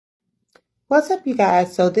What's up, you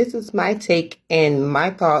guys? So this is my take and my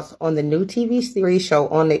thoughts on the new TV series show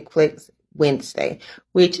on Netflix, Wednesday,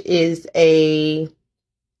 which is a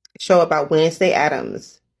show about Wednesday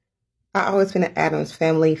Addams. I've always been an Addams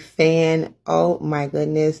Family fan. Oh my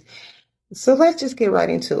goodness. So let's just get right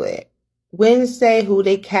into it. Wednesday, who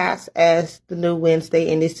they cast as the new Wednesday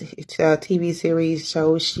in this TV series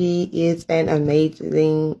show, she is an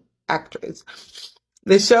amazing actress.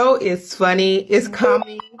 The show is funny. It's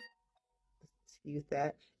comedy. Excuse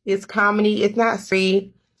that. It's comedy. It's not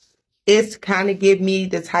free. It's kind of give me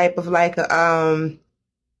the type of like a,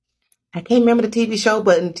 I can't remember the TV show,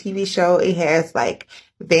 but in the TV show, it has like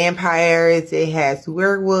vampires, it has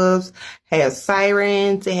werewolves, has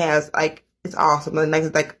sirens, it has like, it's awesome. Like,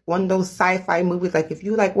 it's like one of those sci-fi movies. Like if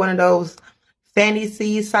you like one of those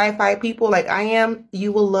fantasy sci-fi people like I am,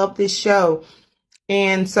 you will love this show.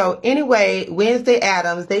 And so anyway, Wednesday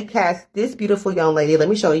Addams, they cast this beautiful young lady. Let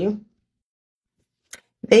me show you.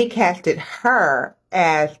 They casted her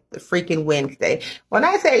as the freaking Wednesday. When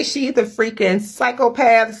I say she's a freaking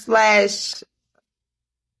psychopath slash,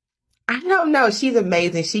 I don't know, she's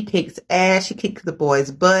amazing. She kicks ass. She kicks the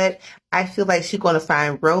boys' butt. I feel like she's going to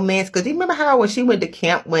find romance. Because you remember how when she went to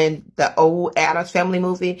camp when the old Addams Family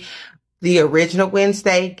movie, the original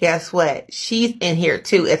Wednesday, guess what? She's in here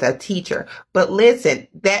too as a teacher. But listen,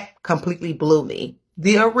 that completely blew me.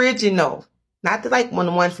 The original. Not the like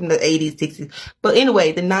one from the 80s, 60s. But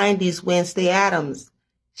anyway, the 90s Wednesday Addams.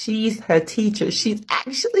 She's her teacher. She's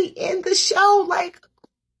actually in the show. Like,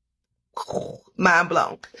 mind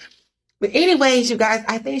blown. But anyways, you guys,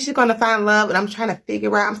 I think she's going to find love. And I'm trying to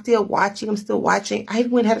figure out. I'm still watching. I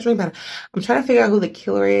even went and had a dream about it. I'm trying to figure out who the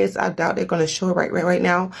killer is. I doubt they're going to show it right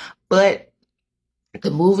now. But the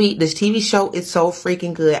TV show is so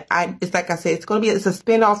freaking good. It's like I said, it's a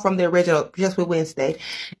spinoff from the original, just with Wednesday.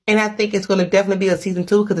 And I think it's going to definitely be a season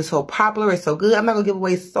 2 because it's so popular. It's so good. I'm not going to give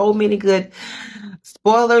away so many good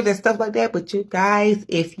spoilers and stuff like that. But you guys,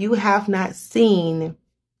 if you have not seen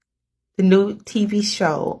the new TV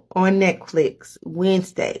show on Netflix,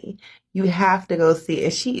 Wednesday, you have to go see it.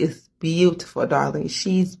 And she is beautiful, darling.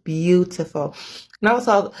 She's beautiful. And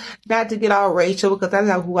also, not to get all racial because that's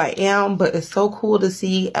not who I am, but it's so cool to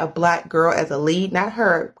see a black girl as a lead. Not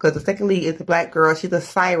her, because the second lead is a black girl. She's a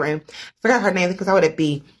siren. I forgot her name because I would it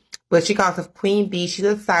be. But she calls herself Queen Bee. She's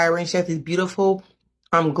a siren. She has these beautiful,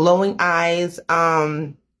 glowing eyes.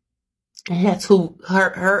 And that's who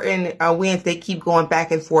her and Wednesday keep going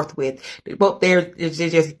back and forth with. Both they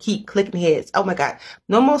just keep clicking heads. Oh my God.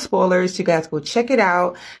 No more spoilers. You guys go check it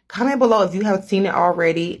out. Comment below if you have seen it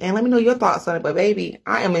already. And let me know your thoughts on it. But baby,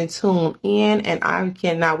 I am in tune in and I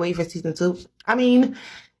cannot wait for season 2. I mean,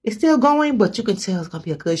 it's still going, but you can tell it's going to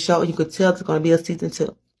be a good show. You can tell it's going to be a season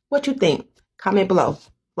 2. What you think? Comment below.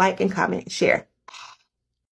 Like and comment. Share.